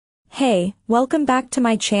Hey, welcome back to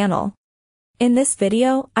my channel. In this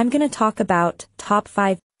video, I'm gonna talk about top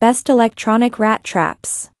 5 best electronic rat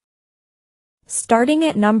traps. Starting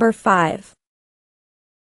at number 5.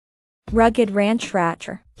 Rugged Ranch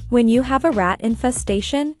RATTR. When you have a rat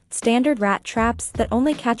infestation, standard rat traps that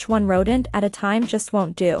only catch one rodent at a time just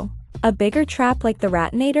won't do. A bigger trap like the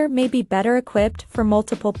RATTR may be better equipped for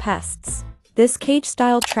multiple pests. This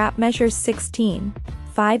cage-style trap measures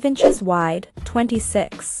 5 inches wide,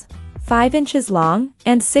 5 inches long,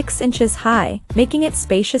 and 6 inches high, making it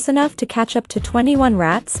spacious enough to catch up to 21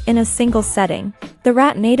 rats in a single setting. The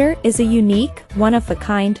RATTR is a unique,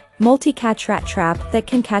 one-of-a-kind, multi-catch rat trap that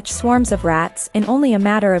can catch swarms of rats in only a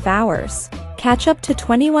matter of hours. Catch up to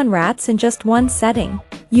 21 rats in just one setting.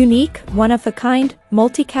 Unique, one-of-a-kind,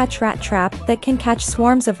 multi-catch rat trap that can catch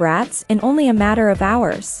swarms of rats in only a matter of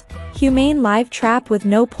hours. Humane live trap with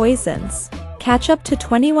no poisons. Catch up to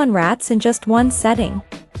 21 rats in just one setting.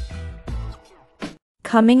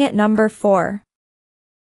 Coming at number 4.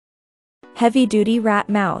 Heavy-duty rat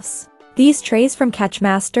mouse. These trays from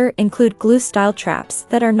Catchmaster include glue-style traps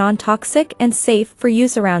that are non-toxic and safe for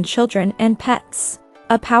use around children and pets.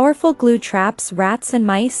 A powerful glue traps rats and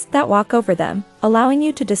mice that walk over them, allowing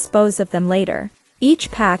you to dispose of them later.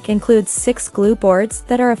 Each pack includes 6 glue boards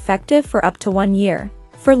that are effective for up to 1 year,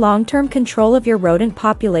 for long-term control of your rodent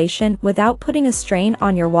population without putting a strain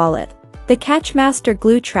on your wallet. The Catchmaster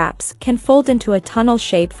glue traps can fold into a tunnel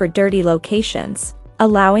shape for dirty locations,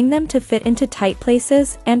 allowing them to fit into tight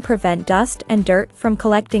places and prevent dust and dirt from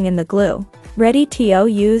collecting in the glue. Ready to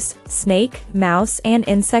use, snake, mouse, and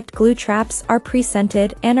insect glue traps are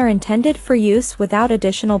pre-scented and are intended for use without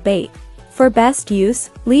additional bait. For best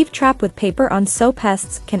use, leave trap with paper on so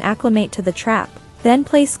pests can acclimate to the trap. Then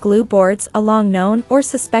place glue boards along known or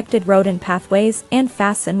suspected rodent pathways and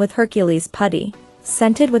fasten with Hercules putty,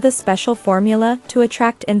 scented with a special formula to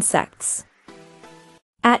attract insects.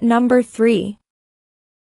 At number 3.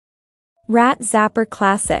 Rat Zapper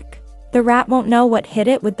Classic. The rat won't know what hit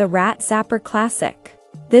it with the Rat Zapper Classic.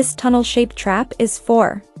 This tunnel-shaped trap is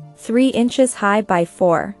 3 inches high by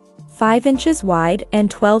 5 inches wide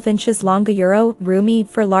and 12 inches long. Roomy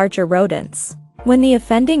for larger rodents. When the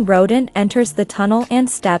offending rodent enters the tunnel and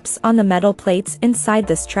steps on the metal plates inside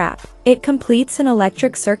this trap, it completes an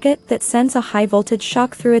electric circuit that sends a high-voltage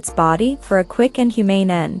shock through its body for a quick and humane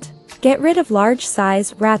end. Get rid of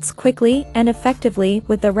large-size rats quickly and effectively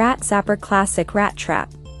with the Rat Zapper Classic rat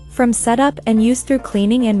trap. From setup and use through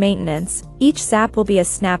cleaning and maintenance, each zap will be a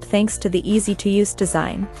snap thanks to the easy-to-use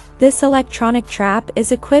design. This electronic trap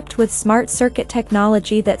is equipped with smart circuit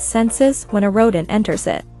technology that senses when a rodent enters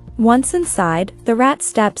it. Once inside, the rat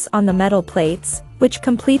steps on the metal plates, which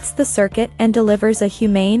completes the circuit and delivers a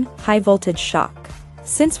humane, high-voltage shock.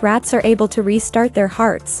 Since rats are able to restart their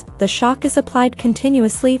hearts, the shock is applied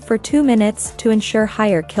continuously for 2 minutes to ensure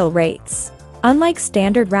higher kill rates. Unlike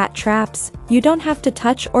standard rat traps, you don't have to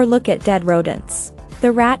touch or look at dead rodents.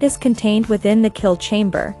 The rat is contained within the kill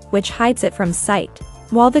chamber, which hides it from sight,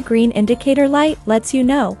 while the green indicator light lets you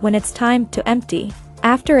know when it's time to empty.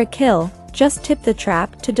 After a kill, just tip the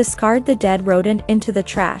trap to discard the dead rodent into the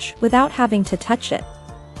trash without having to touch it.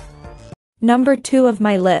 Number 2 of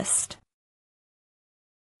my list.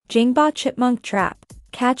 Gingbau Chipmunk Trap.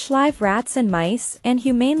 Catch live rats and mice and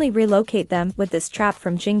humanely relocate them with this trap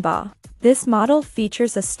from Gingbau. This model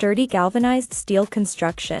features a sturdy galvanized steel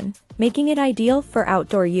construction, making it ideal for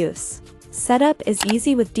outdoor use. Setup is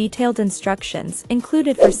easy with detailed instructions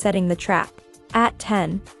included for setting the trap. At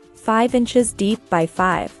 5 inches deep by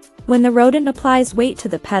 5. When the rodent applies weight to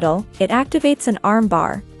the pedal, it activates an arm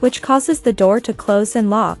bar, which causes the door to close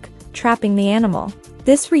and lock, trapping the animal.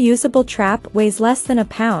 This reusable trap weighs less than a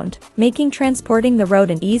pound, making transporting the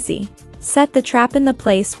rodent easy. Set the trap in the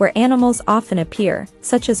place where animals often appear,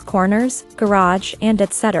 such as corners, garage, and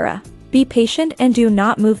etc. Be patient and do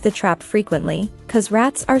not move the trap frequently, cause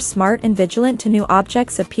rats are smart and vigilant to new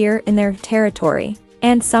objects appear in their territory,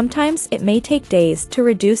 and sometimes it may take days to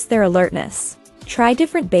reduce their alertness. Try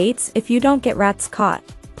different baits if you don't get rats caught.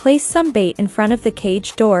 Place some bait in front of the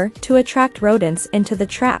cage door to attract rodents into the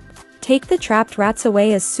trap. Take the trapped rats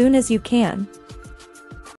away as soon as you can.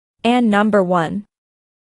 And number 1.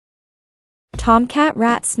 Tomcat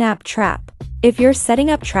Rat Snap Trap. If you're setting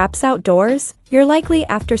up traps outdoors, you're likely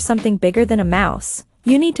after something bigger than a mouse.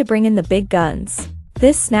 You need to bring in the big guns.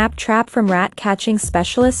 This snap trap from rat catching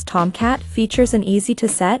specialist Tomcat features an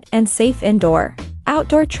easy-to-set and safe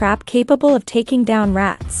outdoor trap capable of taking down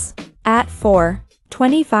rats. At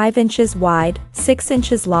 25 inches wide, 6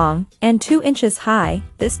 inches long, and 2 inches high,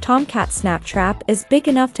 this Tomcat snap trap is big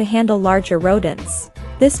enough to handle larger rodents.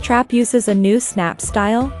 This trap uses a new snap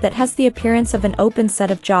style that has the appearance of an open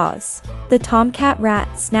set of jaws. The Tomcat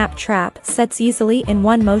rat snap trap sets easily in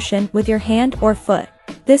one motion with your hand or foot.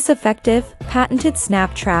 This effective, patented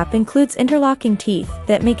snap trap includes interlocking teeth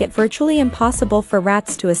that make it virtually impossible for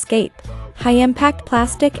rats to escape. High-impact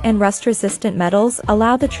plastic and rust-resistant metals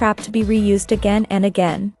allow the trap to be reused again and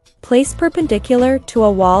again. Place perpendicular to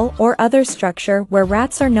a wall or other structure where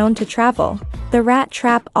rats are known to travel. The rat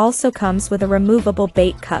trap also comes with a removable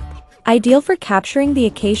bait cup. Ideal for capturing the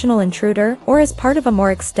occasional intruder or as part of a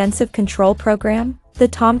more extensive control program, the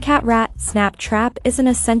Tomcat rat snap trap is an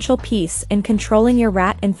essential piece in controlling your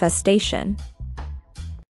rat infestation.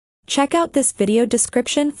 Check out this video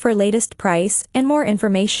description for latest price and more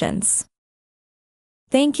informations.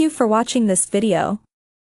 Thank you for watching this video.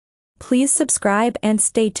 Please subscribe and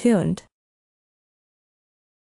stay tuned.